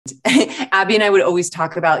Abby and I would always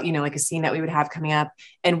talk about, like a scene that we would have coming up,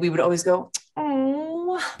 and we would always go,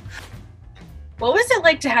 oh. What was it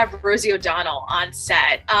like to have Rosie O'Donnell on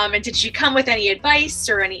set? And did she come with any advice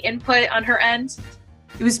or any input on her end?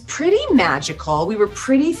 It was pretty magical. We were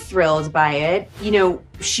pretty thrilled by it.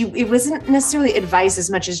 It wasn't necessarily advice as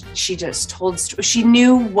much as she just she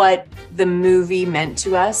knew what the movie meant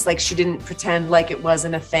to us. Like, she didn't pretend like it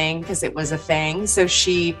wasn't a thing, because it was a thing. So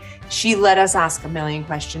she let us ask a million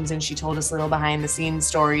questions, and she told us little behind the scenes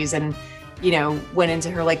stories, and went into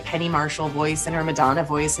her like Penny Marshall voice and her Madonna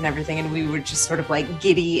voice and everything. And we were just sort of like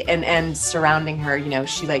giddy and surrounding her.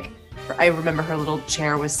 She I remember her little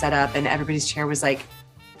chair was set up, and everybody's chair was like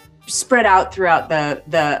spread out throughout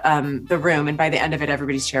the room. And by the end of it,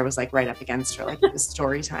 everybody's chair was like right up against her, like it was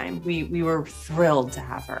story time. We were thrilled to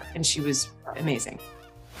have her, and she was amazing.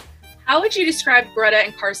 How would you describe Greta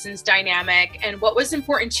and Carson's dynamic, and what was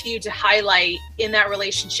important to you to highlight in that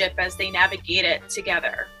relationship as they navigate it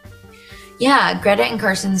together? Yeah, Greta and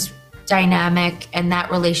Carson's dynamic and that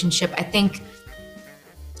relationship, I think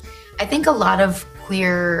a lot of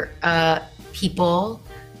queer people,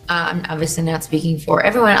 I'm obviously not speaking for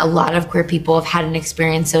everyone, a lot of queer people have had an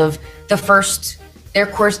experience of their first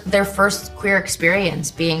queer experience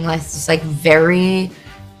being like this like very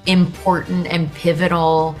important and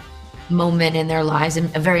pivotal moment in their lives,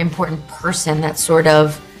 and a very important person that sort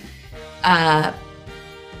of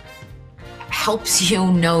helps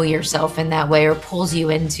you know yourself in that way, or pulls you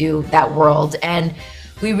into that world. And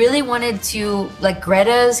we really wanted to, like,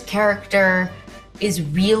 Greta's character is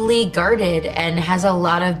really guarded and has a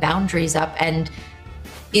lot of boundaries up, and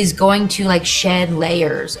is going to like shed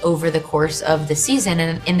layers over the course of the season.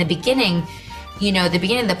 And in the beginning, the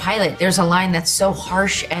beginning of the pilot, there's a line that's so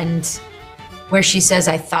harsh, and where she says,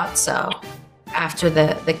 "I thought so," after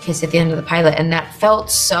the kiss at the end of the pilot. And that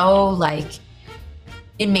felt so like,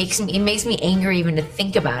 it makes me angry even to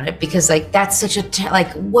think about it, because like that's such a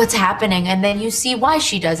like, what's happening? And then you see why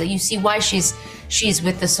she does it. You see why she's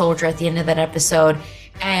with the soldier at the end of that episode.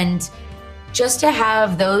 And just to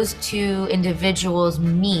have those two individuals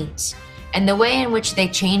meet, and the way in which they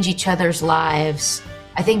change each other's lives,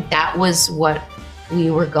 I think that was what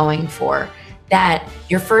we were going for. That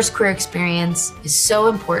your first queer experience is so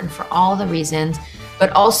important for all the reasons,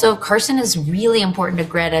 but also Carson is really important to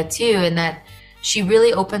Greta too, in that she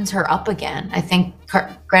really opens her up again. I think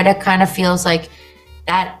Greta kind of feels like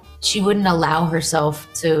that she wouldn't allow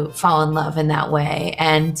herself to fall in love in that way.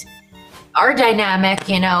 And our dynamic,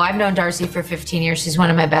 I've known Darcy for 15 years. She's one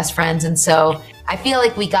of my best friends. And so I feel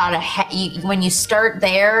like we got when you start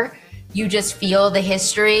there, you just feel the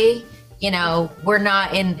history. I'm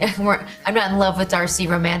not in love with Darcy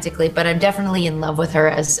romantically, but I'm definitely in love with her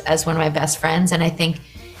as one of my best friends. And I think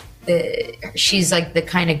she's like the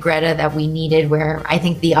kind of Greta that we needed, where I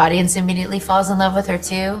think the audience immediately falls in love with her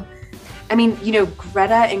too. I mean,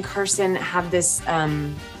 Greta and Carson have this,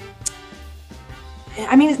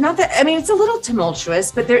 it's a little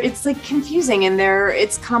tumultuous, but it's like confusing, and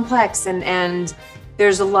it's complex, and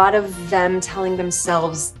there's a lot of them telling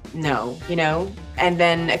themselves no, and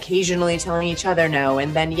then occasionally telling each other no,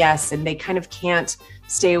 and then yes, and they kind of can't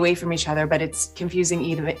stay away from each other, but it's confusing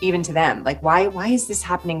even to them. Like, why is this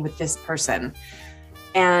happening with this person?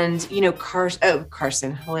 And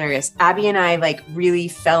Carson, hilarious. Abby and I like really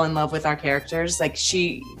fell in love with our characters. Like,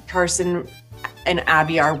 Carson and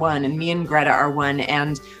Abby are one, and me and Greta are one,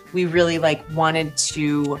 and we really like wanted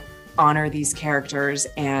to honor these characters.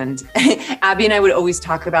 And Abby and I would always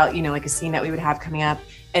talk about like a scene that we would have coming up,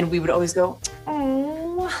 and we would always go, oh.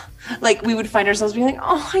 Like, we would find ourselves being like,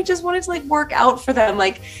 oh, I just wanted to like work out for them.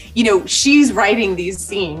 Like, she's writing these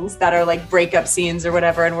scenes that are like breakup scenes or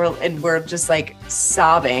whatever, and we're just like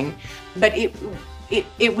sobbing. But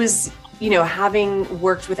it was, having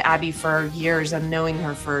worked with Abby for years and knowing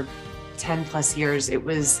her for 10 plus years, it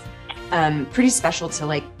was pretty special to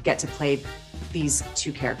like get to play these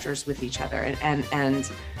two characters with each other. And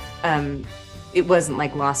it wasn't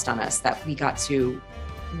like lost on us that we got to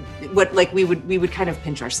we would kind of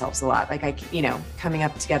pinch ourselves a lot. Like, coming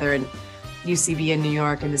up together in UCB in New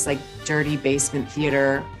York, in this like dirty basement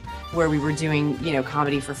theater where we were doing,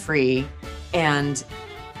 comedy for free. And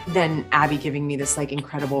then Abby giving me this like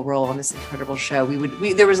incredible role on this incredible show.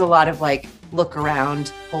 There was a lot of like, look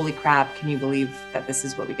around, holy crap, can you believe that this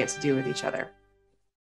is what we get to do with each other?